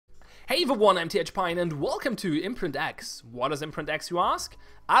Hey everyone, I'm Pine and welcome to imprint-X. What is imprint-X, you ask?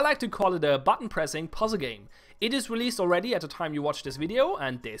 I like to call it a button pressing puzzle game. It is released already at the time you watch this video,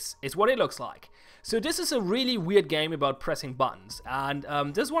 and this is what it looks like. So this is a really weird game about pressing buttons, and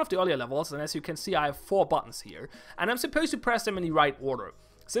this is one of the earlier levels, and as you can see I have 4 buttons here, and I'm supposed to press them in the right order.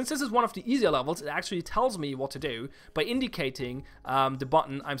 Since this is one of the easier levels, it actually tells me what to do by indicating the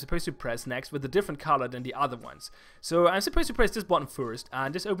button I'm supposed to press next with a different color than the other ones. So I'm supposed to press this button first,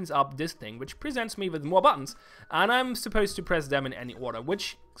 and this opens up this thing, which presents me with more buttons, and I'm supposed to press them in any order,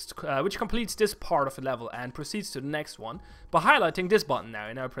 which completes this part of the level and proceeds to the next one by highlighting this button now.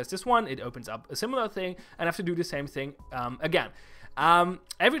 And now I press this one, it opens up a similar thing, and I have to do the same thing again.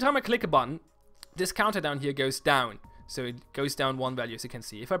 Every time I click a button, this counter down here goes down. So it goes down 1 value, as you can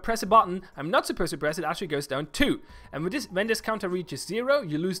see. If I press a button I'm not supposed to press, it actually goes down 2. And with when this counter reaches 0,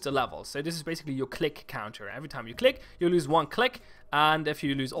 you lose the level. So this is basically your click counter. Every time you click, you lose 1 click. And if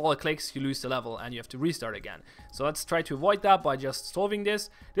you lose all the clicks, you lose the level and you have to restart again. So let's try to avoid that by just solving this.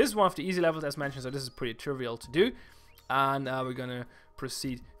 This is one of the easy levels as mentioned, so this is pretty trivial to do. And we're gonna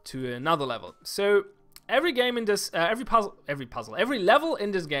proceed to another level. So every game in this, every level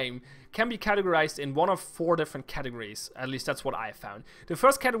in this game can be categorized in one of 4 different categories. At least that's what I have found. The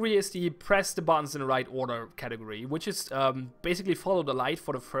first category is the press the buttons in the right order category, which is basically follow the light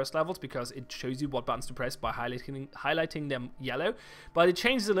for the first levels because it shows you what buttons to press by highlighting them yellow. But it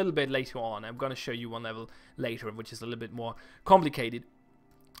changes a little bit later on. I'm gonna show you one level later, which is a little bit more complicated.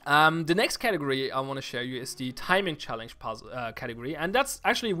 The next category I want to show you is the timing challenge puzzle category, and that's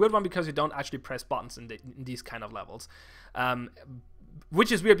actually a weird one because you don't actually press buttons in these kind of levels,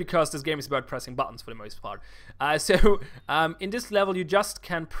 which is weird because this game is about pressing buttons for the most part. In this level you just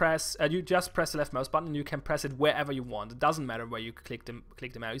can press the left mouse button and you can press it wherever you want. It doesn't matter where you click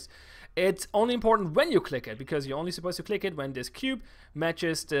the mouse. It's only important when you click it, because you're only supposed to click it when this cube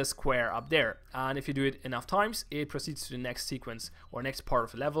matches the square up there. And if you do it enough times, it proceeds to the next sequence or next part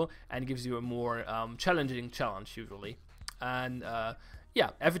of the level and gives you a more challenging challenge usually. And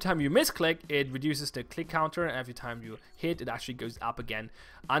yeah, every time you misclick, it reduces the click counter, and every time you hit, it actually goes up again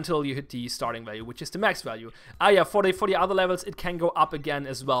until you hit the starting value, which is the max value. Yeah, for the other levels, it can go up again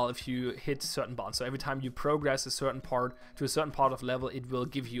as well if you hit certain buttons. So every time you progress a certain part to a certain part of the level, it will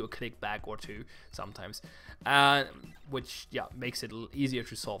give you a click back or 2 sometimes, which yeah makes it a little easier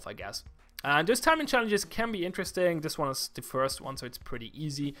to solve, I guess. And those timing challenges can be interesting. This one is the first one, so it's pretty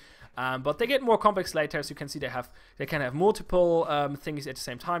easy. But they get more complex later. As you can see, they can have multiple things at the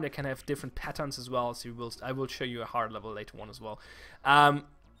same time. They can have different patterns as well. So I will show you a hard level later on as well.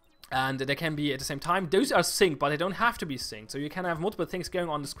 And they can be at the same time. Those are synced, but they don't have to be synced. So you can have multiple things going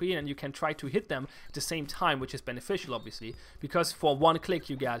on the screen, and you can try to hit them at the same time, which is beneficial, obviously, because for 1 click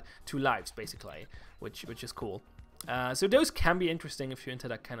you get 2 lives basically, which is cool. So those can be interesting if you're into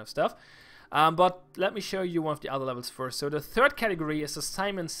that kind of stuff. But let me show you one of the other levels first. So the third category is the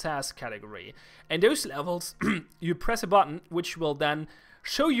Simon Says category. In those levels, you press a button which will then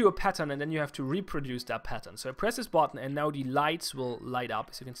show you a pattern, and then you have to reproduce that pattern. So I press this button and now the lights will light up,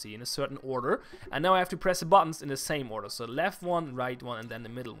 as you can see, in a certain order. And now I have to press the buttons in the same order. So left one, right one, and then the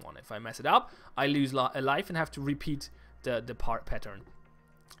middle one. If I mess it up, I lose a life and have to repeat the pattern.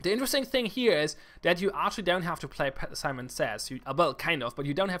 The interesting thing here is that you actually don't have to play Simon Says. Well, kind of, but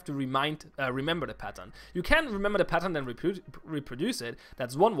you don't have to remember the pattern. You can remember the pattern and reproduce it.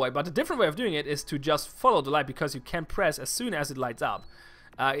 That's one way, but a different way of doing it is to just follow the light, because you can press as soon as it lights up.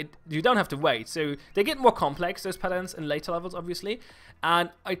 You don't have to wait. So they get more complex, those patterns, in later levels, obviously. And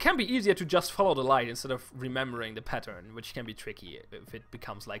it can be easier to just follow the light instead of remembering the pattern, which can be tricky if it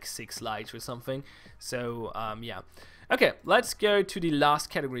becomes like 6 lights or something. So, yeah. Okay, let's go to the last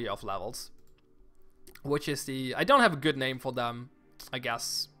category of levels, which is I don't have a good name for them, I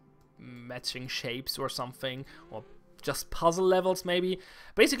guess matching shapes or something, or just puzzle levels maybe.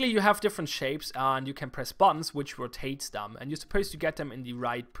 Basically you have different shapes and you can press buttons which rotates them, and you're supposed to get them in the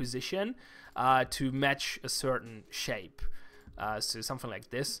right position to match a certain shape. So something like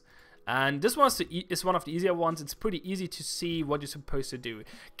this. And this one is one of the easier ones. It's pretty easy to see what you're supposed to do.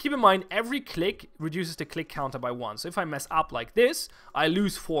 Keep in mind, every click reduces the click counter by 1. So if I mess up like this, I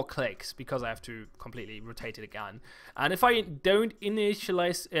lose 4 clicks because I have to completely rotate it again. And if I don't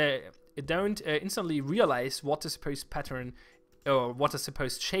instantly realize what the supposed pattern or what the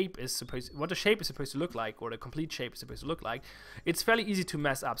supposed shape is supposed to look like, or the complete shape is supposed to look like, it's fairly easy to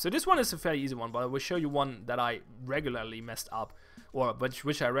mess up. So this one is a fairly easy one, but I will show you one that I regularly messed up, or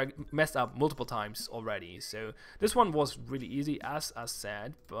which I messed up multiple times already. So this one was really easy, as I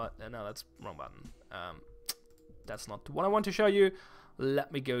said, but no, that's wrong button. That's not the one I want to show you.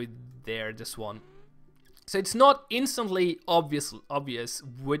 Let me go there. This one. So it's not instantly obvious what is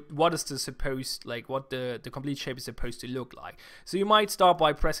what the complete shape is supposed to look like. So you might start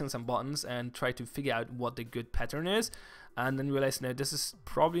by pressing some buttons and try to figure out what the good pattern is, and then realize, no, this is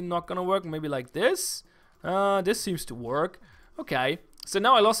probably not gonna work. Maybe like this. This seems to work. Okay, so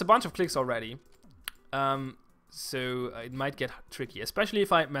now I lost a bunch of clicks already. So it might get tricky, especially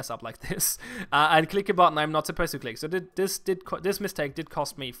if I mess up like this and click a button I'm not supposed to click. So this mistake did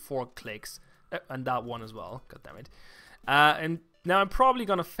cost me 4 clicks. And that one as well, god damn it. And now I'm probably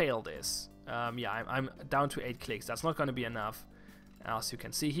gonna fail this. Yeah, I'm down to 8 clicks. That's not gonna be enough, as you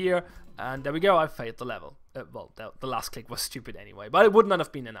can see here. And there we go, I failed the level. Well, the last click was stupid anyway, but it would not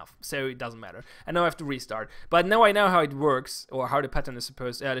have been enough, so it doesn't matter. And now I have to restart. But now I know how it works, or how the pattern is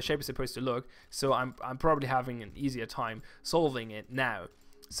supposed, the shape is supposed to look. So I'm probably having an easier time solving it now.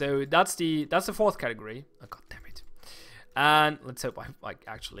 So that's the 4th category. Oh, god damn it. And let's hope I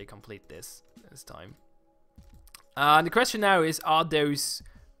actually complete this time. The question now is, are those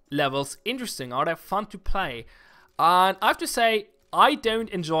levels interesting? Are they fun to play? And I have to say, I don't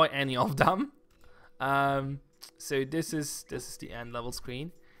enjoy any of them. So this is the end level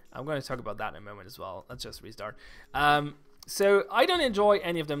screen. I'm going to talk about that in a moment as well. Let's just restart. So I don't enjoy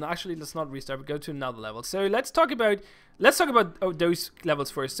any of them. Actually, let's not restart, but go to another level. So let's talk about those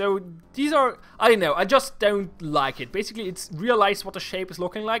levels first. So these are, I don't know, I just don't like it. Basically, it's realize what the shape is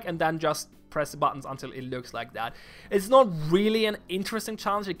looking like and then just press the buttons until it looks like that. It's not really an interesting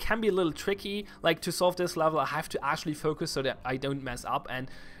challenge. It can be a little tricky. Like, to solve this level, I have to actually focus so that I don't mess up,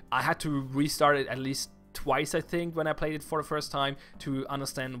 and I had to restart it at least twice, I think, when I played it for the first time to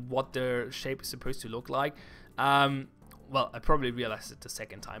understand what the shape is supposed to look like. Well, I probably realized it the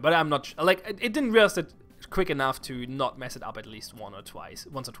second time, but I'm not like, it didn't realize it quick enough to not mess it up at least once or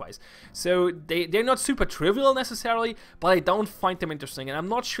twice. So they're not super trivial necessarily, but I don't find them interesting, and I'm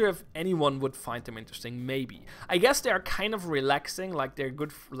not sure if anyone would find them interesting. Maybe, I guess they are kind of relaxing, like they're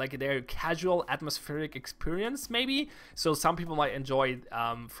good, like they're a casual atmospheric experience maybe, so some people might enjoy it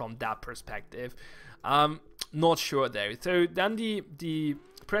from that perspective. Not sure though. So then the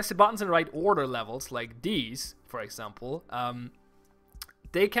press the buttons in the right order levels, like these for example,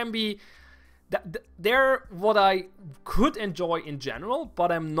 they can be, they're what I could enjoy in general,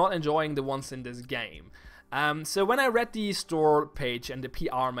 but I'm not enjoying the ones in this game. So when I read the store page and the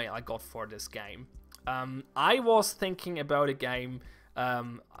PR mail I got for this game, I was thinking about a game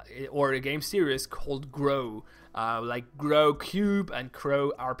or a game series called Grow, like Grow Cube and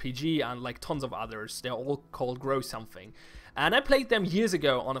Grow RPG and like tons of others. They're all called Grow something. And I played them years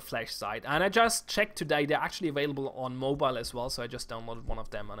ago on a Flash site, and I just checked today, they're actually available on mobile as well, so I just downloaded one of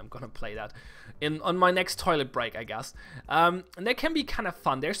them and I'm gonna play that on my next toilet break, I guess. And they can be kind of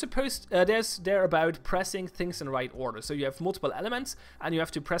fun. They're they're about pressing things in the right order. So you have multiple elements and you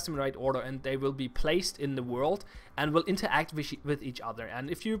have to press them in the right order, and they will be placed in the world and will interact with each other.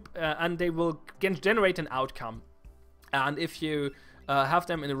 And if you and they will generate an outcome. And if you have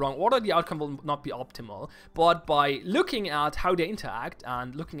them in the wrong order, the outcome will not be optimal. But by looking at how they interact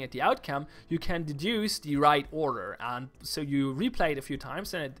and looking at the outcome, you can deduce the right order. And so you replay it a few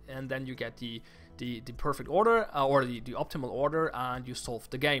times, and then you get the perfect order or the optimal order, and you solve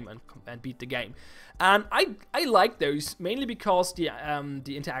the game and beat the game. And I like those mainly because the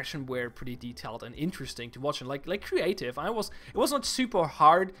interaction were pretty detailed and interesting to watch, and like creative. It was not super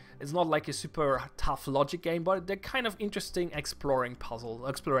hard. It's not like a super tough logic game, but they're kind of interesting exploration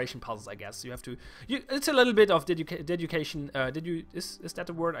puzzles, I guess. You have to it's a little bit of dedication. Is that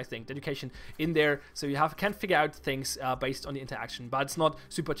the word? I think dedication in there. So you can figure out things based on the interaction, but it's not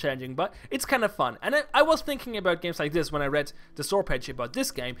super challenging. But it's kind of fun. And I was thinking about games like this when I read the store page about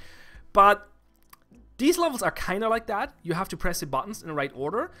this game, but these levels are kind of like that. You have to press the buttons in the right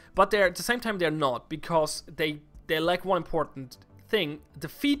order, but at the same time they're not, because they lack one important thing. The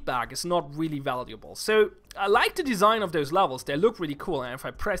feedback is not really valuable. So I like the design of those levels. They look really cool, and if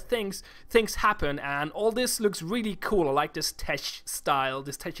I press things happen, and all this looks really cool. I like this techy style,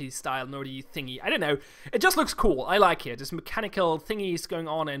 nerdy thingy. I don't know. It just looks cool. I like it. This mechanical thingies going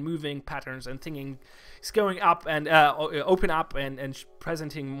on and moving patterns and thinking is going up and open up and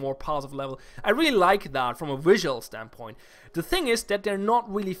presenting more parts of the level. I really like that from a visual standpoint. The thing is that they're not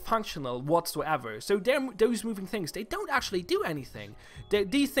really functional whatsoever. So those moving things, they don't actually do anything.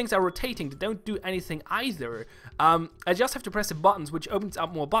 These things are rotating. They don't do anything either. I just have to press the buttons, which opens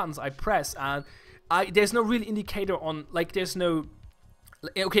up more buttons I press, and there's no real indicator on, like, there's no.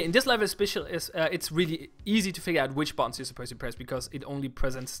 Okay, in this level it's really easy to figure out which buttons you're supposed to press, because it only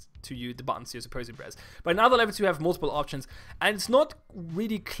presents to you the buttons you're supposed to press. But in other levels you have multiple options, and it's not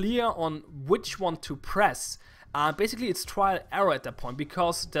really clear on which one to press. And basically it's trial and error at that point,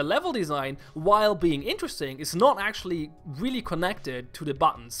 because the level design, while being interesting, is not actually really connected to the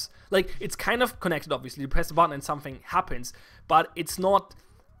buttons. Like, it's kind of connected, obviously. You press the button and something happens, but it's not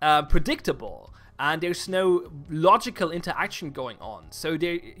predictable. And there's no logical interaction going on. So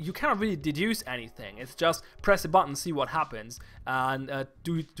you cannot really deduce anything. It's just press a button, see what happens, and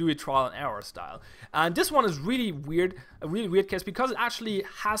do a trial and error style. And this one is really weird, a really weird case, because it actually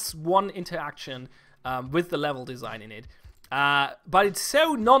has one interaction with the level design in it. But it's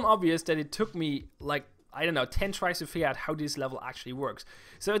so non-obvious that it took me, like, I don't know, 10 tries to figure out how this level actually works.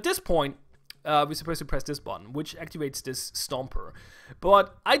 So at this point, we're supposed to press this button, which activates this stomper.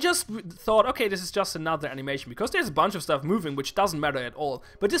 But I just thought, okay, this is just another animation, because there's a bunch of stuff moving, which doesn't matter at all.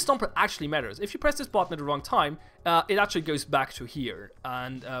 But this stomper actually matters. If you press this button at the wrong time, it actually goes back to here.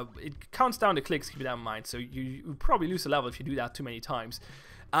 And it counts down the clicks, keep that in mind. So you probably lose a level if you do that too many times.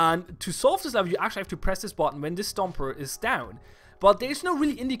 And to solve this level, you actually have to press this button when this stomper is down. But there's no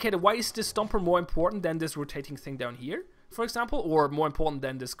really indicator. Why is this stomper more important than this rotating thing down here, for example, or more important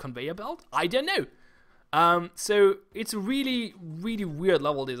than this conveyor belt? I don't know. So it's a really, really weird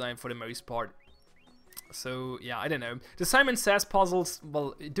level design for the most part. So yeah, I don't know. The Simon Says puzzles,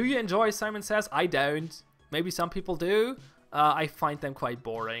 well, do you enjoy Simon Says? I don't. Maybe some people do. I find them quite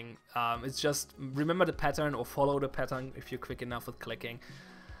boring. It's just remember the pattern or follow the pattern if you're quick enough with clicking.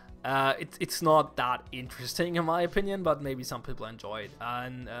 It's not that interesting in my opinion, but maybe some people enjoy it.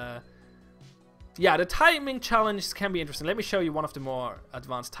 And yeah, the timing challenges can be interesting. Let me show you one of the more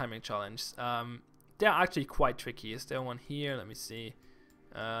advanced timing challenges. They're actually quite tricky. Is there one here? Let me see.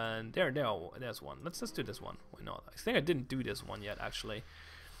 And there's one. Let's do this one. Why not? I think I didn't do this one yet, actually.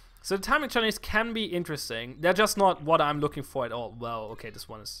 So the timing challenges can be interesting. They're just not what I'm looking for at all. Well, okay, this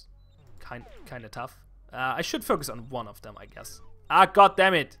one is kind of tough. I should focus on one of them, I guess. Ah, god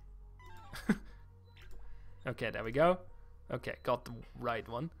damn it! Okay, there we go. Okay, got the right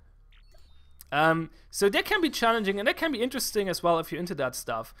one. So they can be challenging and they can be interesting as well if you're into that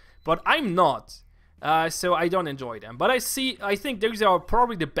stuff. But I'm not. So I don't enjoy them. But I think these are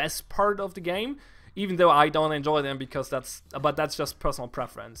probably the best part of the game, even though I don't enjoy them because that's just personal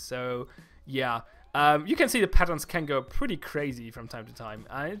preference. So yeah, you can see the patterns can go pretty crazy from time to time.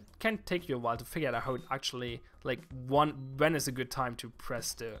 And it can take you a while to figure out how it actually, like, when is a good time to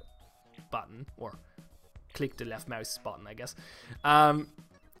press the button or click the left mouse button, I guess.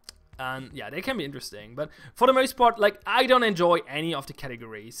 And yeah, they can be interesting, but for the most part, like, I don't enjoy any of the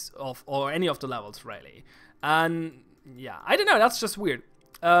categories or any of the levels really. And yeah, I don't know, that's just weird.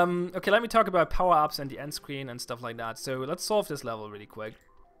 Okay, let me talk about power-ups and the end screen and stuff like that. So let's solve this level really quick.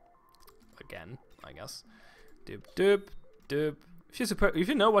 Again, I guess. Doop doop doop. If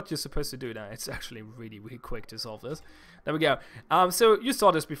you know what you're supposed to do, then it's actually really, really quick to solve this. There we go. So you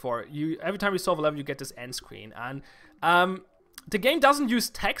saw this before. Every time you solve a level, you get this end screen, and the game doesn't use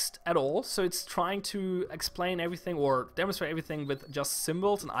text at all, so it's trying to explain everything or demonstrate everything with just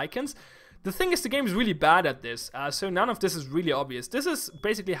symbols and icons. The thing is, the game is really bad at this, so none of this is really obvious. This is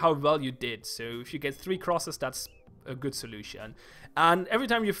basically how well you did. So if you get 3 crosses, that's a good solution. And every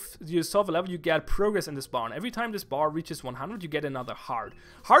time you solve a level, you get progress in this bar. And every time this bar reaches 100, you get another heart.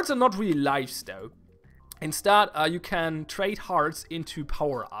 Hearts are not really lives, though. Instead, you can trade hearts into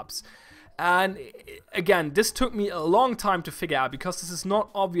power-ups. And again, this took me a long time to figure out because this is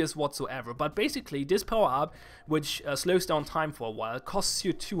not obvious whatsoever. But basically, this power-up, which slows down time for a while, costs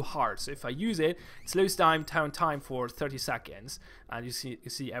you 2 hearts. So if I use it, it slows down time for 30 seconds. And you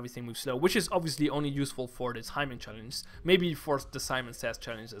see everything moves slow, which is obviously only useful for the timing challenge. Maybe for the Simon Says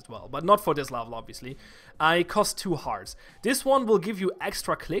challenge as well, but not for this level, obviously. It costs 2 hearts. This one will give you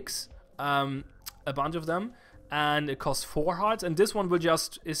extra clicks, a bunch of them. And it costs 4 hearts, and this one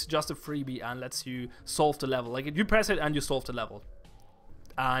is just a freebie and lets you solve the level. Like, you press it and you solve the level,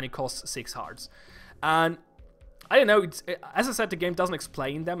 and it costs 6 hearts. And I don't know, as I said, the game doesn't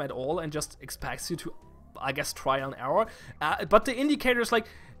explain them at all and just expects you to, I guess, try and error. But the indicators, like,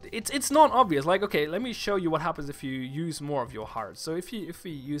 it's not obvious. Like, okay, let me show you what happens if you use more of your hearts. So if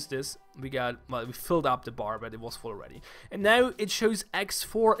we use this, we filled up the bar, but it was full already. And now it shows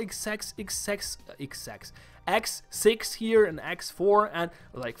X4, X6 here and X4, and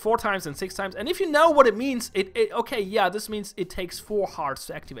like 4 times and 6 times. And if you know what it means, okay, yeah, this means it takes 4 hearts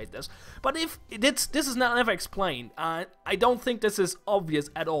to activate this. But if this is never explained, I don't think this is obvious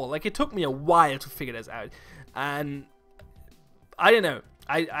at all. Like, it took me a while to figure this out, and I don't know.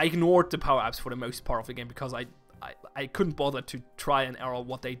 I ignored the power-ups for the most part of the game because I couldn't bother to try and error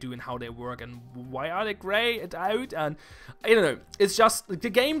what they do and how they work and why are they grayed out, and I don't know. It's just the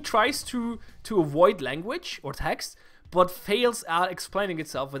game tries to avoid language or text, but fails at explaining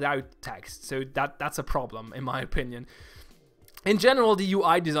itself without text. So that's a problem, in my opinion. In general, the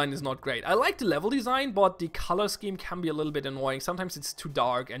UI design is not great. I like the level design, but the color scheme can be a little bit annoying. Sometimes it's too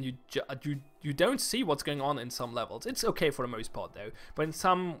dark, and you don't see what's going on in some levels. It's okay for the most part, though. But in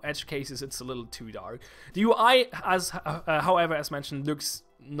some edge cases, it's a little too dark. The UI, however, as mentioned, looks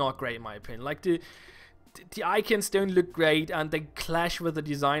not great in my opinion. Like the icons don't look great, and they clash with the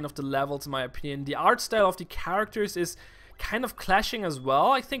design of the levels, in my opinion. The art style of the characters is kind of clashing as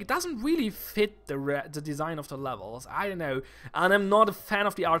well. I think it doesn't really fit the design of the levels. I don't know. And I'm not a fan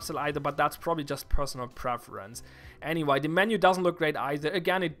of the art style either, but that's probably just personal preference. Anyway, the menu doesn't look great either.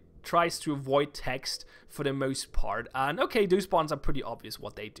 Again, it tries to avoid text for the most part, and okay, those buttons are pretty obvious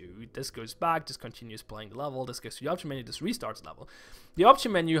what they do. This goes back, this continues playing the level, this goes to the option menu, this restarts the level. The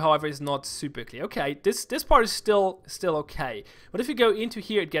option menu, however, is not super clear. Okay, this part is still okay, but if you go into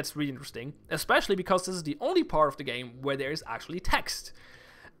here, it gets really interesting, especially because this is the only part of the game where there is actually text,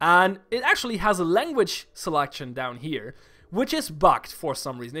 and it actually has a language selection down here, which is bugged for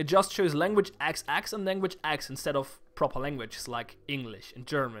some reason. It just shows language XX and language X instead of proper languages like English and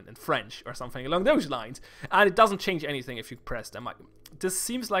German and French or something along those lines. And it doesn't change anything if you press them. This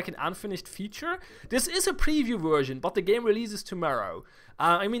seems like an unfinished feature. This is a preview version, but the game releases tomorrow.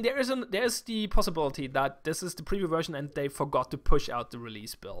 I mean, there's the possibility that this is the preview version and they forgot to push out the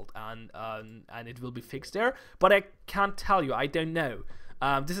release build, and it will be fixed there. But I can't tell you. I don't know.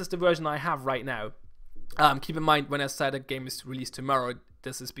 This is the version I have right now. Keep in mind, when I said the game is released tomorrow,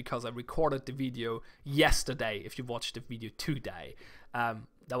 this is because I recorded the video yesterday. If you watched the video today,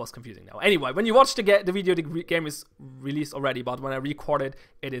 that was confusing now. Anyway, when you watch the video, the game is released already, but when I recorded,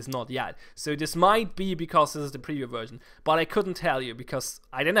 it is not yet. So this might be because this is the preview version, but I couldn't tell you because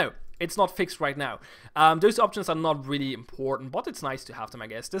I don't know. It's not fixed right now. Those options are not really important, but it's nice to have them, I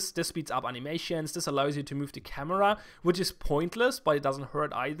guess. This speeds up animations. This allows you to move the camera, which is pointless, but it doesn't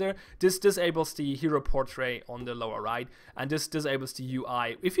hurt either. This disables the hero portrait on the lower right, and this disables the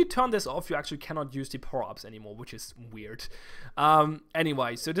UI. If you turn this off, you actually cannot use the power-ups anymore, which is weird.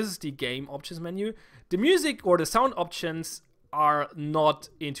 Anyway, so this is the game options menu. The music or the sound options are not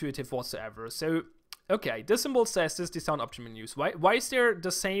intuitive whatsoever. So okay, this symbol says this is the sound option menus. Why is there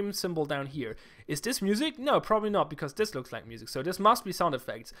the same symbol down here? Is this music? No, probably not, because this looks like music. So this must be sound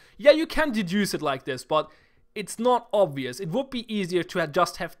effects. Yeah, you can deduce it like this, but it's not obvious. It would be easier to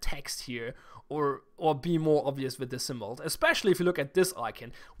just have text here, or be more obvious with the symbols, especially if you look at this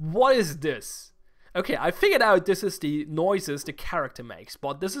icon. What is this? Okay, I figured out this is the noises the character makes,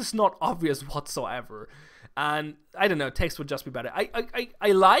 but this is not obvious whatsoever. And I don't know, text would just be better.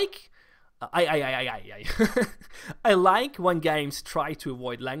 I like when games try to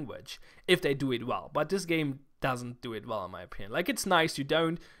avoid language if they do it well, but this game doesn't do it well, in my opinion. Like, it's nice, you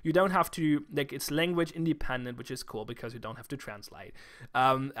don't have to, like, it's language independent, which is cool because you don't have to translate.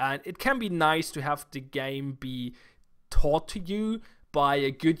 And it can be nice to have the game be taught to you by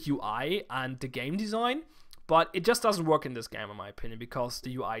a good UI and the game design, but it just doesn't work in this game, in my opinion, because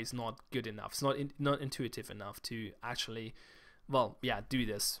the UI is not good enough. It's not intuitive enough to actually, well, yeah, do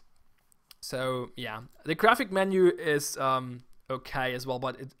this. So yeah, the graphic menu is okay as well,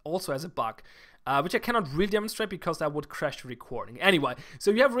 but it also has a bug, which I cannot really demonstrate because that would crash the recording. Anyway,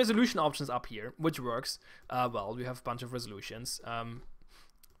 so you have resolution options up here, which works. Well, we have a bunch of resolutions,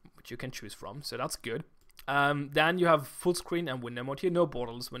 which you can choose from, so that's good. Then you have full screen and window mode here, no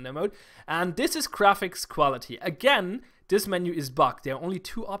borderless window mode. And this is graphics quality. Again, this menu is bugged. There are only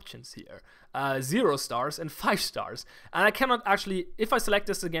two options here, 0 stars and 5 stars. And I cannot actually, if I select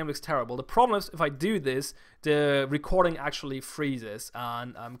this, the game looks terrible. The problem is if I do this, the recording actually freezes,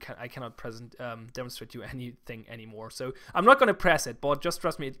 and I cannot demonstrate you anything anymore. So I'm not going to press it, but just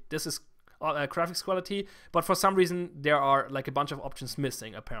trust me, this is graphics quality, but for some reason there are like a bunch of options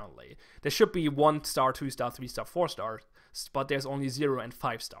missing. Apparently there should be 1 star, 2 star, 3 star, 4 stars, but there's only 0 and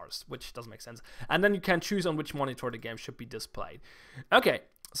 5 stars, which doesn't make sense. And then you can choose on which monitor the game should be displayed. Okay,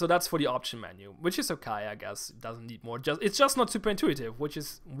 so that's for the option menu, which is okay, I guess. It doesn't need more. It's just not super intuitive, which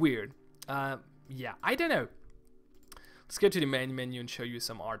is weird. Yeah, I don't know. Let's go to the main menu and show you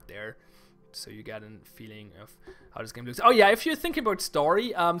some art there, so you get a feeling of how this game looks. Oh yeah, if you're thinking about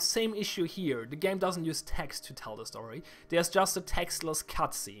story, same issue here. The game doesn't use text to tell the story. There's just a textless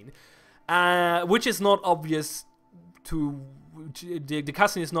cutscene, which is not obvious to... The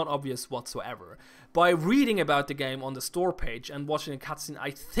cutscene is not obvious whatsoever. By reading about the game on the store page and watching a cutscene,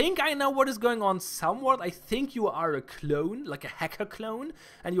 I think I know what is going on somewhat. I think you are a clone, like a hacker clone,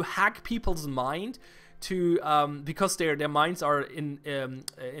 and you hack people's mind to because their minds are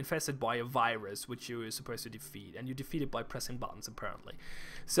infested by a virus which you are supposed to defeat, and you defeat it by pressing buttons apparently.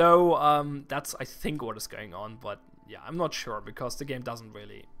 So that's, I think, what is going on, but yeah, I'm not sure because the game doesn't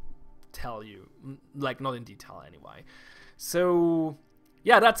really tell you, like not in detail anyway. So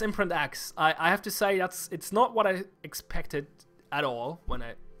yeah, that's imprint-X. I have to say it's not what I expected at all when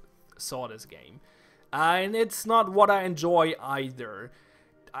I saw this game, and it's not what I enjoy either.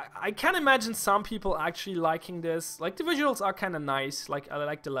 I can imagine some people actually liking this. Like, the visuals are kind of nice. Like, I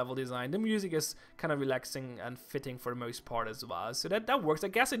like the level design. The music is kind of relaxing and fitting for the most part as well. So that works. I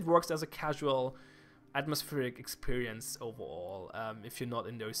guess it works as a casual, atmospheric experience overall, if you're not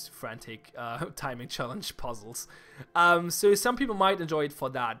in those frantic timing challenge puzzles. So some people might enjoy it for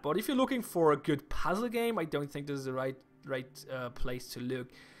that. But if you're looking for a good puzzle game, I don't think this is the right place to look.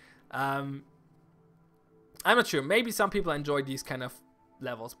 I'm not sure. Maybe some people enjoy these kind of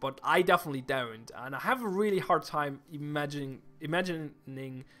levels, but I definitely don't, and I have a really hard time imagining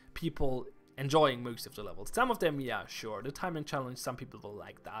people enjoying most of the levels. Some of them, yeah, sure, the timing challenge, some people will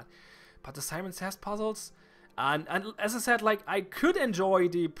like that, but the Simon Says puzzles, and as I said, like, I could enjoy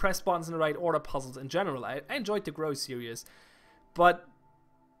the press buttons in the right order puzzles in general. I enjoyed the Grow series, but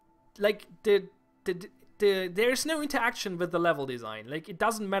like there's no interaction with the level design. Like, it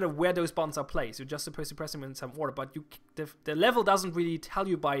doesn't matter where those buttons are placed. You're just supposed to press them in some order, but the level doesn't really tell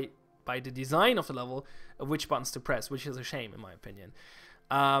you by the design of the level which buttons to press, which is a shame in my opinion.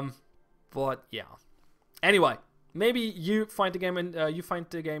 But yeah. Anyway, maybe you find the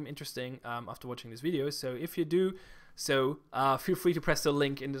game interesting after watching this video. So if you do, feel free to press the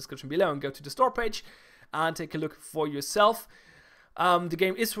link in the description below and go to the store page and take a look for yourself. The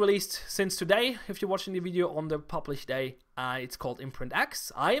game is released since today, if you're watching the video on the published day. It's called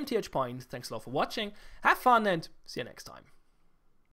imprint-X. I am TH Point. Thanks a lot for watching. Have fun and see you next time.